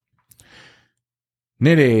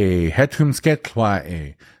Nere, hetum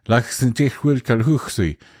sketwae, laxentechwil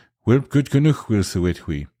kalhuxi, wilp good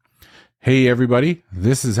genuchwilsewitwi. Hey everybody,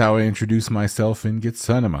 this is how I introduce myself in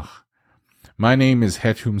Gitxsan. My name is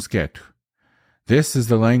Hetum Sket. This is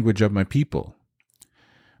the language of my people.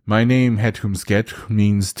 My name, Hetum Sket,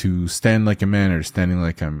 means to stand like a man or standing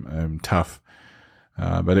like I'm tough.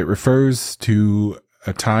 But it refers to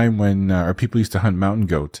a time when our people used to hunt mountain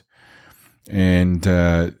goat. And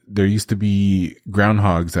there used to be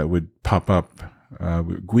groundhogs that would pop up,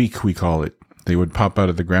 gweek we call it. They would pop out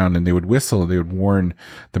of the ground and they would whistle. They would warn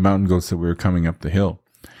the mountain goats that we were coming up the hill.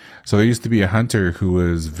 So there used to be a hunter who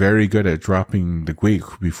was very good at dropping the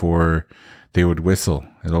gweek before they would whistle.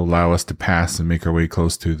 It'll allow us to pass and make our way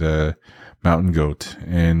close to the mountain goat.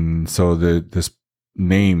 And so this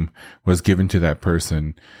name was given to that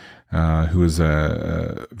person who was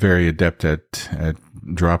very adept at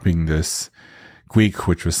dropping this gweek,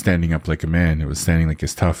 which was standing up like a man. It was standing like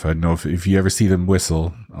it's tough. I don't know if you ever see them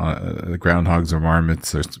whistle, the groundhogs or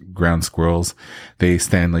marmots or ground squirrels, they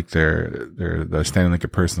stand like they're standing like a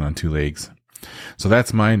person on two legs. So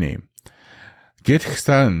that's my name.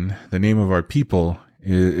 Gitxsan, the name of our people,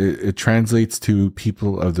 it translates to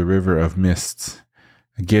people of the river of mists.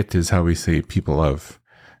 Git is how we say people of,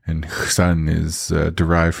 and Gitxsan is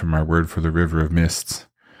derived from our word for the river of mists.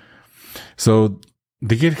 So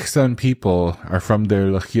the Gitxsan people are from their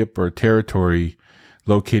Lachip or territory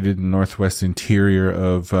located in the northwest interior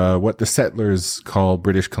of what the settlers call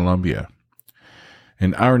British Columbia.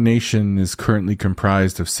 And our nation is currently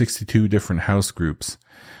comprised of 62 different house groups,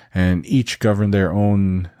 and each govern their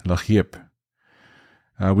own Lachip.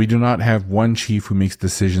 We do not have one chief who makes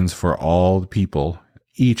decisions for all the people.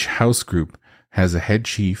 Each house group has a head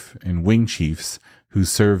chief and wing chiefs who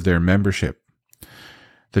serve their membership.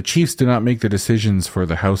 The chiefs do not make the decisions for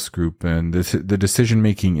the house group, and the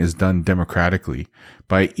decision-making is done democratically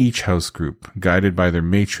by each house group, guided by their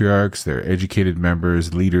matriarchs, their educated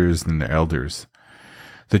members, leaders, and their elders.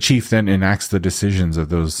 The chief then enacts the decisions of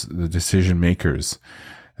the decision-makers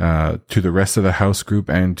to the rest of the house group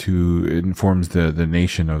and informs the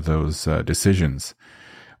nation of those decisions.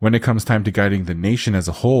 When it comes time to guiding the nation as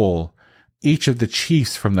a whole, each of the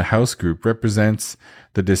chiefs from the house group represents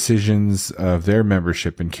the decisions of their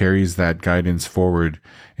membership and carries that guidance forward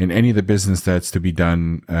in any of the business that's to be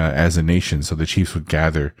done as a nation. So the chiefs would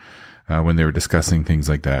gather when they were discussing things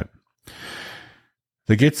like that.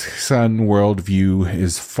 The Gitxsan worldview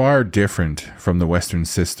is far different from the Western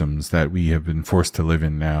systems that we have been forced to live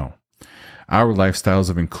in now. Our lifestyles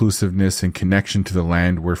of inclusiveness and connection to the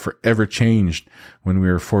land were forever changed when we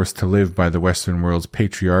were forced to live by the Western world's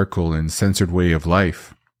patriarchal and censored way of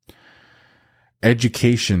life.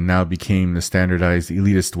 Education now became the standardized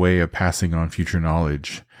elitist way of passing on future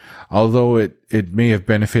knowledge. Although it may have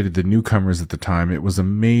benefited the newcomers at the time, it was a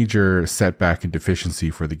major setback and deficiency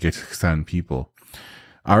for the Gitxsan people.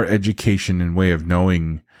 Our education and way of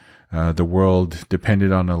knowing the world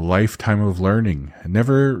depended on a lifetime of learning,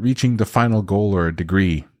 never reaching the final goal or a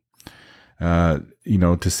degree, to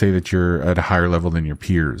say that you're at a higher level than your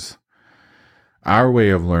peers. Our way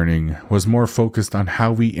of learning was more focused on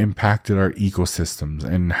how we impacted our ecosystems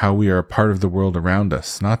and how we are a part of the world around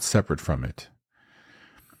us, not separate from it.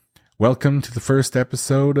 Welcome to the first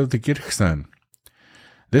episode of the Gitxsan.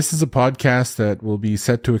 This is a podcast that will be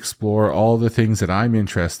set to explore all the things that I'm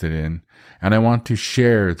interested in, and I want to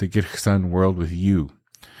share the Gitxsan world with you,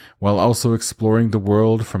 while also exploring the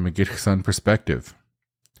world from a Gitxsan perspective.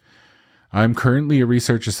 I'm currently a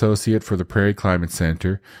research associate for the Prairie Climate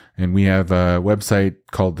Center, and we have a website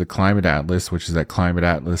called the Climate Atlas, which is at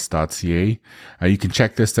climateatlas.ca. You can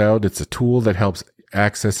check this out. It's a tool that helps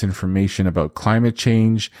access information about climate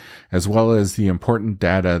change, as well as the important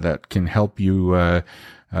data that can help you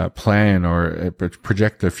plan or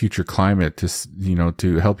project the future climate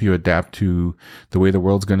to help you adapt to the way the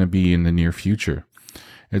world's going to be in the near future.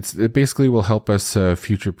 It basically will help us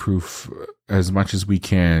future-proof as much as we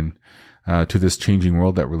can to this changing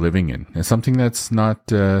world that we're living in. It's something that's not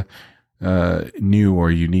new or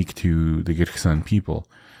unique to the Gitxsan people.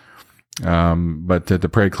 But at the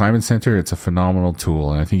Prairie Climate Center, it's a phenomenal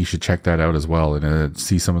tool, and I think you should check that out as well and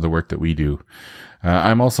see some of the work that we do.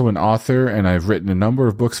 I'm also an author, and I've written a number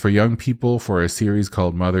of books for young people for a series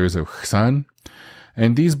called Mothers of Gitxsan.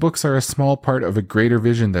 And these books are a small part of a greater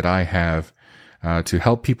vision that I have to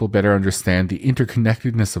help people better understand the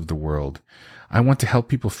interconnectedness of the world. I want to help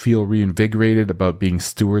people feel reinvigorated about being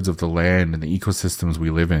stewards of the land and the ecosystems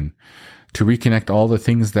we live in, to reconnect all the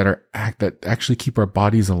things that actually keep our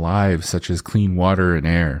bodies alive, such as clean water and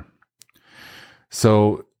air.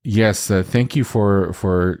 So yes, thank you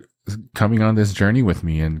for coming on this journey with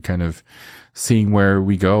me and kind of seeing where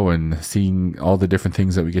we go and seeing all the different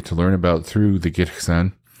things that we get to learn about through the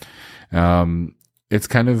Gitxsan. It's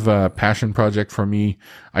kind of a passion project for me.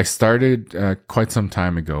 I started quite some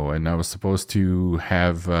time ago, and I was supposed to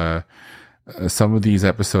have some of these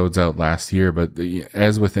episodes out last year, but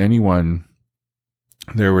as with anyone,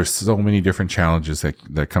 there were so many different challenges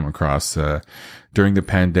that come across during the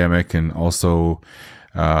pandemic, and also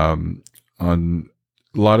on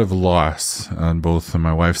a lot of loss on both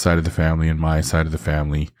my wife's side of the family and my side of the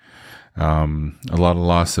family. A lot of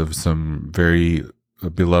loss of some very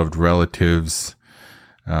beloved relatives,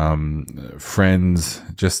 friends,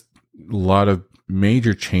 just a lot of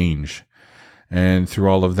major change. And through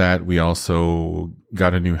all of that, we also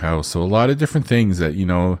got a new house. So a lot of different things that,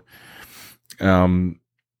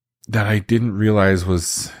 that I didn't realize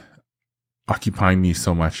was occupying me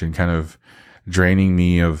so much and kind of draining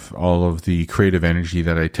me of all of the creative energy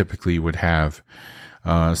that I typically would have.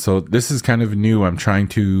 So this is kind of new. I'm trying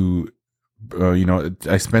to,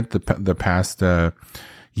 I spent the past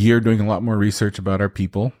year doing a lot more research about our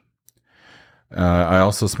people. I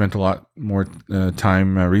also spent a lot more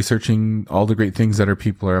time researching all the great things that our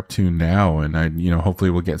people are up to now. And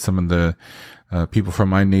hopefully we'll get some of the people from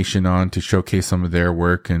my nation on to showcase some of their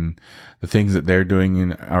work and the things that they're doing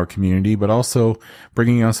in our community, but also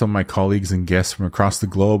bringing on some of my colleagues and guests from across the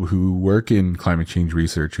globe who work in climate change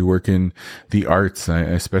research, who work in the arts. I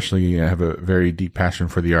especially have a very deep passion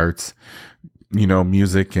for the arts.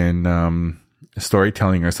 Music and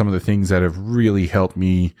storytelling are some of the things that have really helped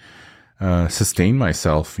me sustain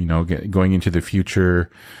myself, going into the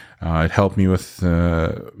future. It helped me with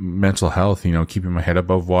mental health, keeping my head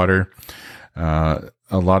above water. A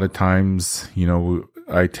lot of times,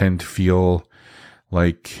 I tend to feel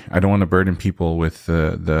like I don't want to burden people with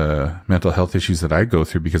the mental health issues that I go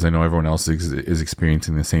through, because I know everyone else is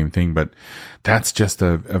experiencing the same thing. But that's just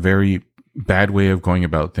a very bad way of going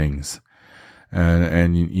about things. I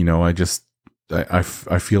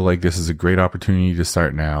feel like this is a great opportunity to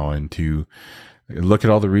start now and to look at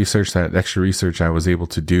all the research, that extra research I was able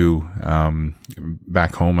to do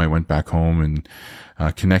back home. I went back home and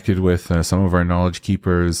connected with some of our knowledge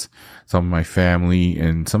keepers, some of my family,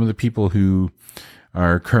 and some of the people who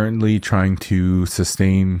are currently trying to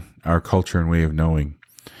sustain our culture and way of knowing.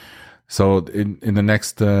 So in the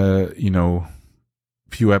next,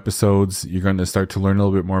 few episodes, you're going to start to learn a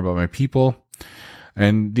little bit more about my people.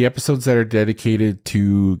 And the episodes that are dedicated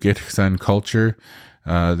to Gitxsan culture,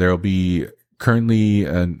 there will be currently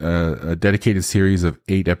a dedicated series of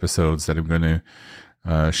 8 episodes that I'm going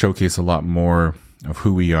to showcase a lot more of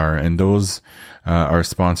who we are. And those are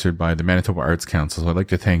sponsored by the Manitoba Arts Council. So I'd like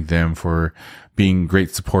to thank them for being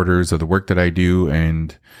great supporters of the work that I do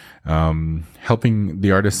and helping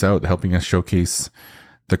the artists out, helping us showcase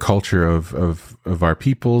the culture of our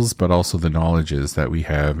peoples, but also the knowledges that we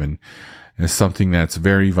have. And it's something that's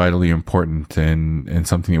very vitally important and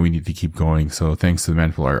something that we need to keep going. So thanks to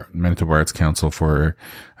the Manitoba Arts Council for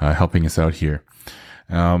helping us out here.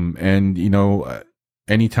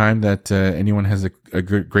 Anytime that anyone has a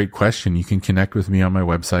great question, you can connect with me on my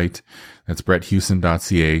website. That's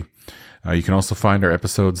bretthewson.ca. You can also find our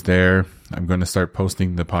episodes there. I'm going to start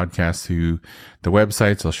posting the podcast to the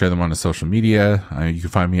websites. I'll share them on the social media. You can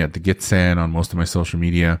find me at the Gitxsan on most of my social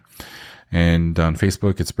media. And on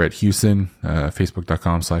Facebook, it's Brett Hewson,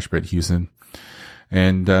 facebook.com/Brett Hewson.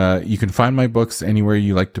 And you can find my books anywhere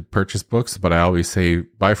you like to purchase books, but I always say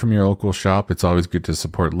buy from your local shop. It's always good to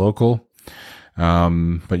support local.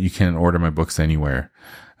 But you can order my books anywhere.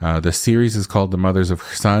 The series is called The Mothers of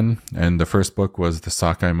Gitxsan, and the first book was The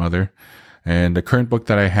Sockeye Mother. And the current book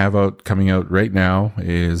that I have coming out right now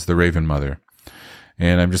is The Raven Mother.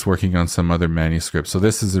 And I'm just working on some other manuscripts. So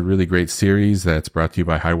this is a really great series that's brought to you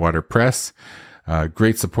by Highwater Press.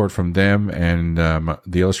 Great support from them. And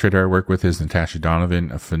the illustrator I work with is Natasha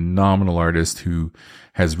Donovan, a phenomenal artist who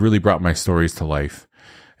has really brought my stories to life.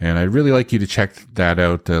 And I'd really like you to check that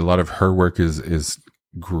out. A lot of her work is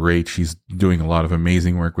great. She's doing a lot of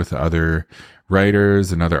amazing work with other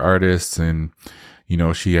writers and other artists. And,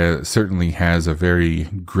 she certainly has a very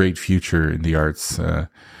great future in the arts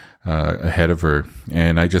ahead of her.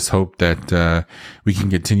 And I just hope that we can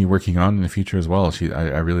continue working on in the future as well.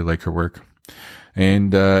 I really like her work.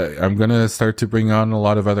 And I'm going to start to bring on a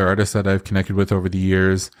lot of other artists that I've connected with over the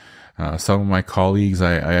years. Some of my colleagues,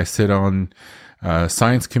 I sit on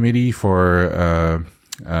science committee for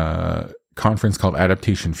a conference called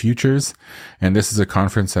Adaptation Futures. And this is a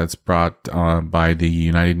conference that's brought by the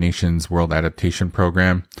United Nations World Adaptation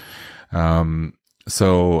Program.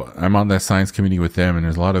 So I'm on that science committee with them, and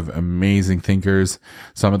there's a lot of amazing thinkers.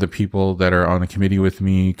 Some of the people that are on the committee with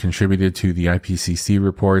me contributed to the IPCC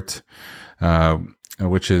report,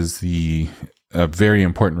 which is a very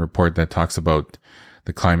important report that talks about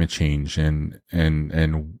the climate change and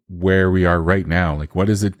where we are right now. Like, what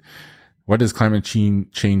does climate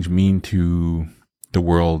change mean to the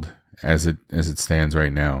world as it stands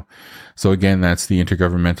right now? So again, that's the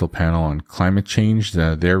Intergovernmental Panel on Climate Change,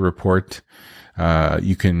 their report.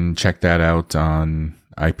 You can check that out on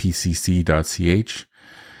ipcc.ch.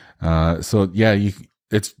 So yeah,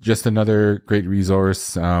 it's just another great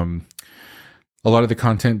resource. A lot of the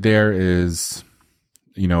content there is,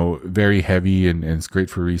 very heavy and it's great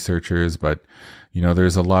for researchers, but,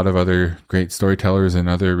 there's a lot of other great storytellers and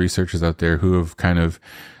other researchers out there who have kind of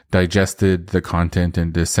digested the content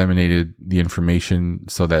and disseminated the information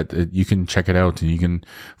so that you can check it out, and you can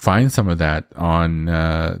find some of that on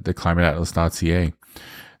the climateatlas.ca.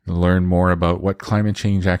 Learn more about what climate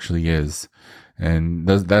change actually is. And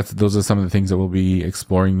those are some of the things that we'll be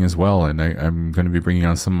exploring as well. And I'm going to be bringing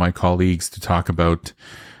on some of my colleagues to talk about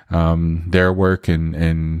their work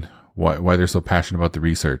and why they're so passionate about the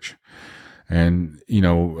research. And,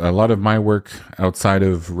 a lot of my work outside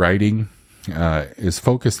of writing is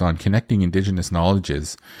focused on connecting indigenous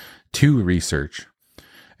knowledges to research.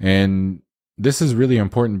 And this is really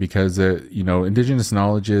important because, indigenous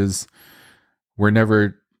knowledges were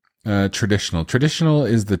never traditional. Traditional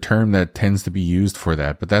is the term that tends to be used for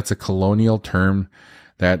that, but that's a colonial term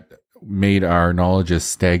that made our knowledges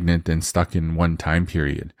stagnant and stuck in one time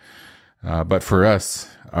period. But for us,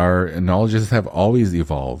 our knowledges have always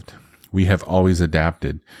evolved. We have always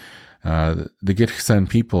adapted. The Gitxsan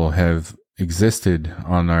people have existed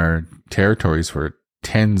on our territories for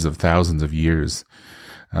tens of thousands of years.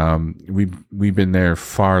 We've been there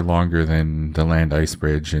far longer than the land ice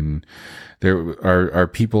bridge, and our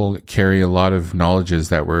people carry a lot of knowledges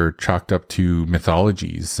that were chalked up to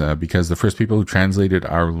mythologies, because the first people who translated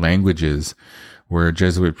our languages were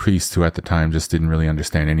Jesuit priests who at the time just didn't really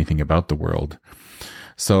understand anything about the world.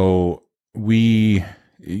 So a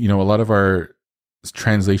lot of our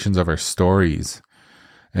translations of our stories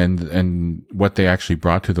and what they actually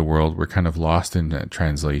brought to the world were kind of lost in that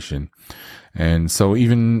translation. And so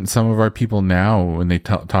even some of our people now, when they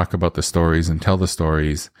talk about the stories and tell the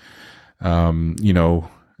stories,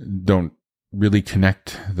 don't really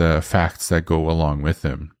connect the facts that go along with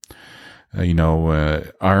them.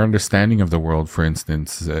 Our understanding of the world, for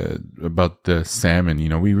instance, about the salmon,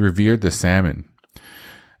 we revered the salmon,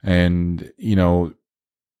 and,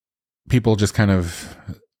 people just kind of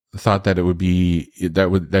thought that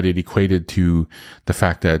it equated to the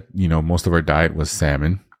fact that, most of our diet was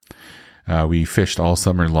salmon. We fished all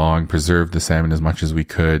summer long, preserved the salmon as much as we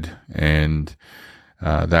could, and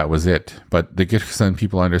that was it. But the Gitxsan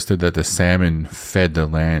people understood that the salmon fed the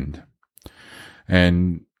land.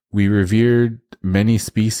 And we revered many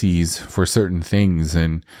species for certain things.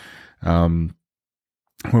 And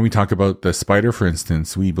when we talk about the spider, for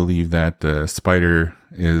instance, we believe that the spider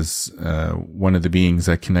is one of the beings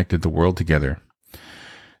that connected the world together.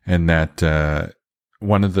 And that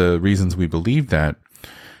one of the reasons we believed that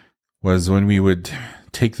was when we would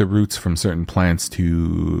take the roots from certain plants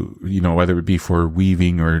to, whether it be for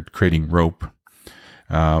weaving or creating rope,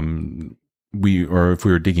 or if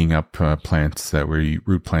we were digging up root plants that we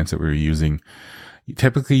were using,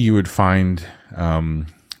 typically you would find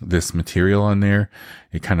this material on there.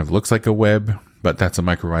 It kind of looks like a web, but that's a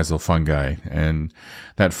mycorrhizal fungi, and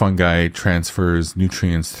that fungi transfers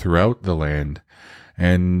nutrients throughout the land.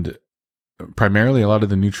 And primarily a lot of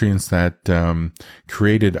the nutrients that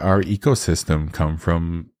created our ecosystem come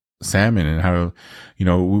from salmon, and how,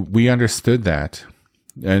 we understood that.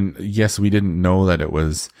 And yes, we didn't know that it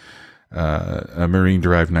was a marine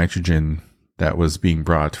derived nitrogen that was being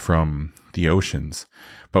brought from the oceans,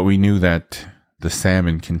 but we knew that the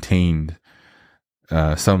salmon contained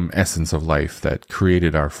some essence of life that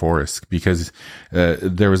created our forests, because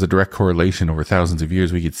there was a direct correlation over thousands of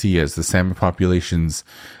years. We could see as the salmon populations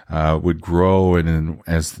would grow, and then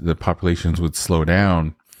as the populations would slow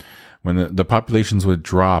down, when the populations would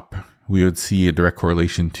drop, we would see a direct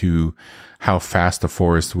correlation to how fast the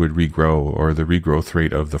forest would regrow, or the regrowth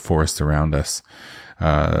rate of the forests around us.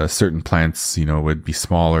 Certain plants, would be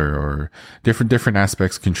smaller, or different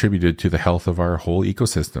aspects contributed to the health of our whole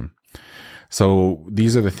ecosystem. So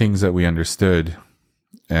these are the things that we understood.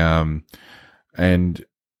 And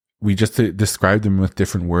we just described them with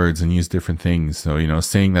different words and used different things. So,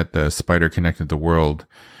 saying that the spider connected the world,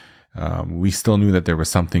 we still knew that there was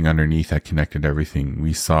something underneath that connected everything.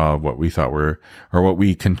 We saw what we thought were, or what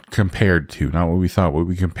we compared to, not what we thought, what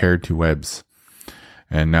we compared to webs.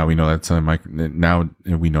 And now we know that's a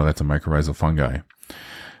mycorrhizal fungi.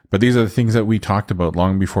 But these are the things that we talked about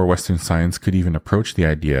long before Western science could even approach the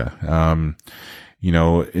idea. In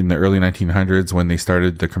the early 1900s, when they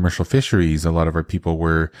started the commercial fisheries, a lot of our people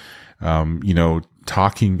were,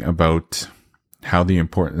 talking about how the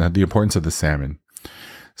importance of the salmon.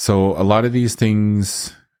 So a lot of these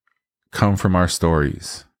things come from our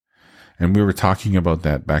stories, and we were talking about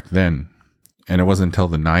that back then. And it wasn't until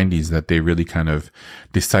the 90s that they really kind of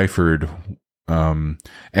deciphered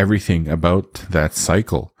everything about that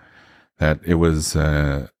cycle, that it was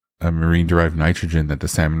a marine-derived nitrogen that the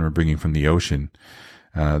salmon were bringing from the ocean,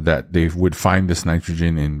 that they would find this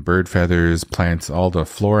nitrogen in bird feathers, plants, all the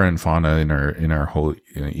flora and fauna in our whole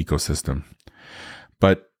ecosystem.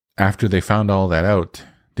 But after they found all that out,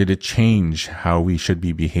 did it change how we should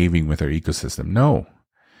be behaving with our ecosystem? No.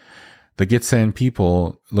 The Gitxsan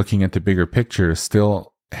people, looking at the bigger picture,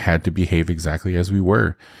 still had to behave exactly as we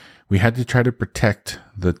were. We had to try to protect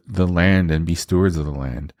the land and be stewards of the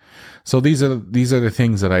land. So these are the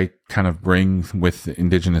things that I kind of bring with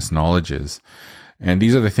indigenous knowledges. And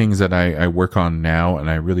these are the things that I work on now, and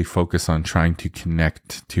I really focus on trying to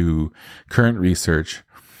connect to current research.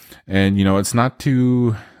 And, it's not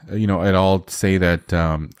to, at all say that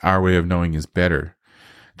our way of knowing is better.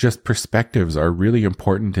 Just perspectives are really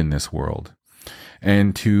important in this world.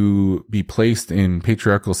 And to be placed in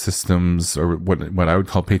patriarchal systems, or what I would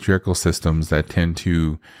call patriarchal systems that tend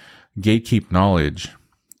to gatekeep knowledge,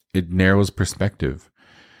 it narrows perspective.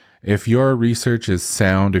 If your research is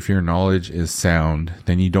sound, if your knowledge is sound,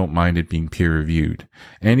 then you don't mind it being peer reviewed.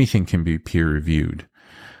 Anything can be peer reviewed.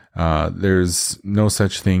 There's no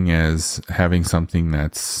such thing as having something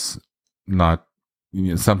that's not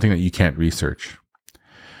something that you can't research.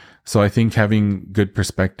 So I think having good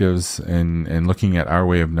perspectives and looking at our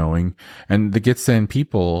way of knowing, and the Gitxsan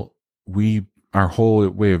people, our whole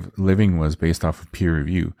way of living was based off of peer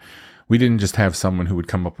review. We didn't just have someone who would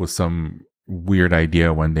come up with some weird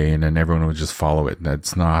idea one day and then everyone would just follow it.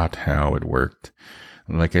 That's not how it worked.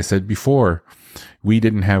 Like I said before, we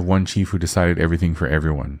didn't have one chief who decided everything for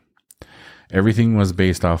everyone. Everything was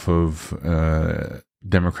based off of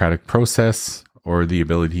democratic process or the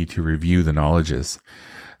ability to review the knowledges.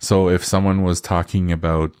 So if someone was talking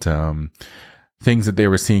about things that they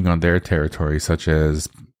were seeing on their territory, such as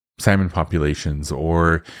salmon populations,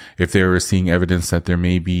 or if they were seeing evidence that there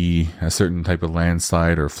may be a certain type of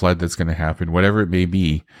landslide or flood that's going to happen, whatever it may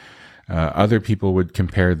be, other people would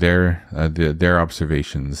compare their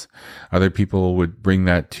observations. Other people would bring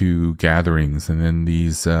that to gatherings, and then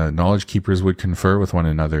these knowledge keepers would confer with one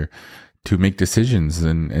another to make decisions,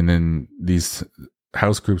 and then these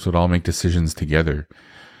house groups would all make decisions together.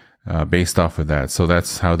 Based off of that. So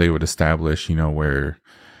that's how they would establish,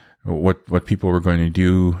 what people were going to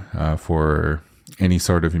do, for any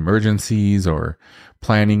sort of emergencies or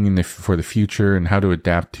planning for the future and how to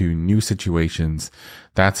adapt to new situations.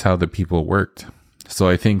 That's how the people worked. So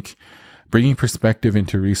I think bringing perspective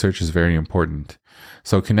into research is very important.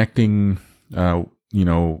 So connecting,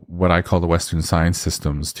 what I call the Western science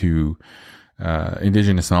systems to,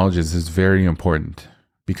 indigenous knowledges is very important.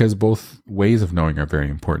 Because both ways of knowing are very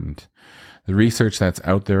important. The research that's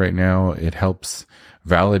out there right now, it helps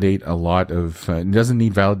validate a lot of, it doesn't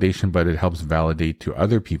need validation, but it helps validate to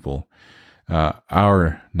other people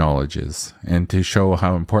our knowledges, and to show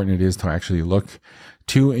how important it is to actually look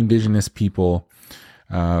to indigenous people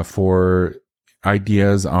for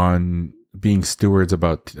ideas on being stewards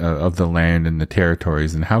of the land and the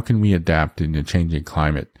territories, and how can we adapt in a changing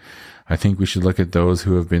climate. I think we should look at those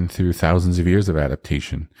who have been through thousands of years of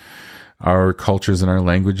adaptation. Our cultures and our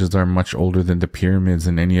languages are much older than the pyramids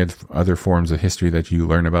and any other forms of history that you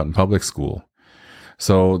learn about in public school.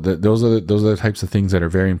 So those are the types of things that are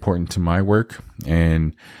very important to my work.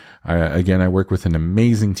 And I work with an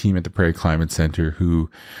amazing team at the Prairie Climate Center who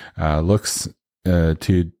looks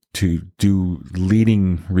to do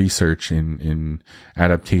leading research in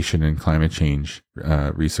adaptation and climate change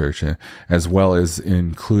research, as well as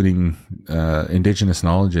including indigenous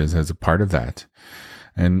knowledges as a part of that.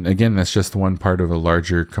 And again, that's just one part of a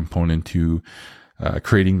larger component to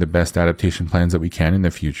creating the best adaptation plans that we can in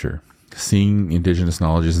the future, seeing indigenous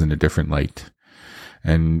knowledges in a different light,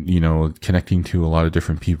 and connecting to a lot of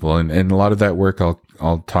different people. And a lot of that work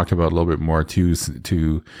I'll talk about a little bit more too,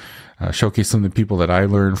 to showcase some of the people that I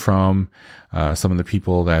learn from, some of the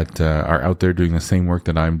people that are out there doing the same work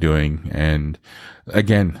that I'm doing. And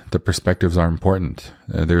again, the perspectives are important.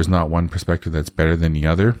 There's not one perspective that's better than the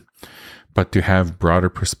other, but to have broader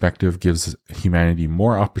perspective gives humanity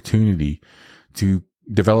more opportunity to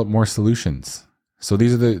develop more solutions. So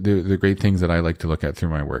these are the great things that I like to look at through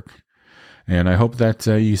my work. And I hope that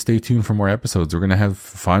you stay tuned for more episodes. We're going to have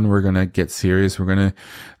fun. We're going to get serious. We're going to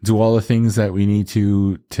do all the things that we need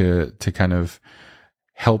to kind of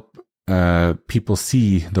help people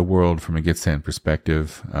see the world from a Gitxsan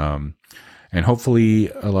perspective. And hopefully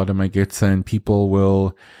a lot of my Gitxsan people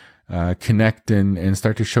will connect and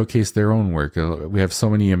start to showcase their own work. We have so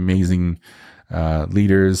many amazing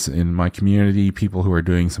leaders in my community, people who are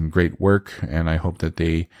doing some great work, and I hope that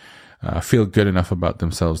they feel good enough about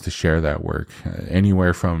themselves to share that work.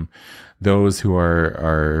 Anywhere from those who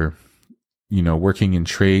are working in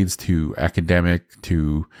trades to academic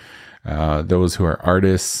to those who are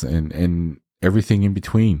artists and everything in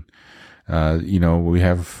between. We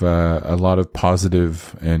have a lot of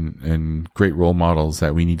positive and great role models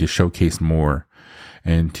that we need to showcase more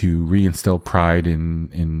and to reinstill pride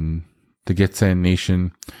in the Gitxsan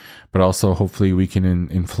nation, but also hopefully we can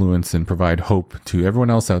influence and provide hope to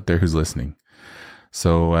everyone else out there who's listening.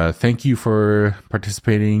 So thank you for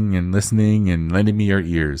participating and listening and lending me your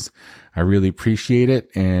ears. I really appreciate it,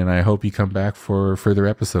 and I hope you come back for further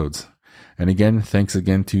episodes. And again, thanks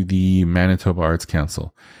again to the Manitoba Arts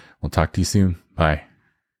Council. We'll talk to you soon. Bye.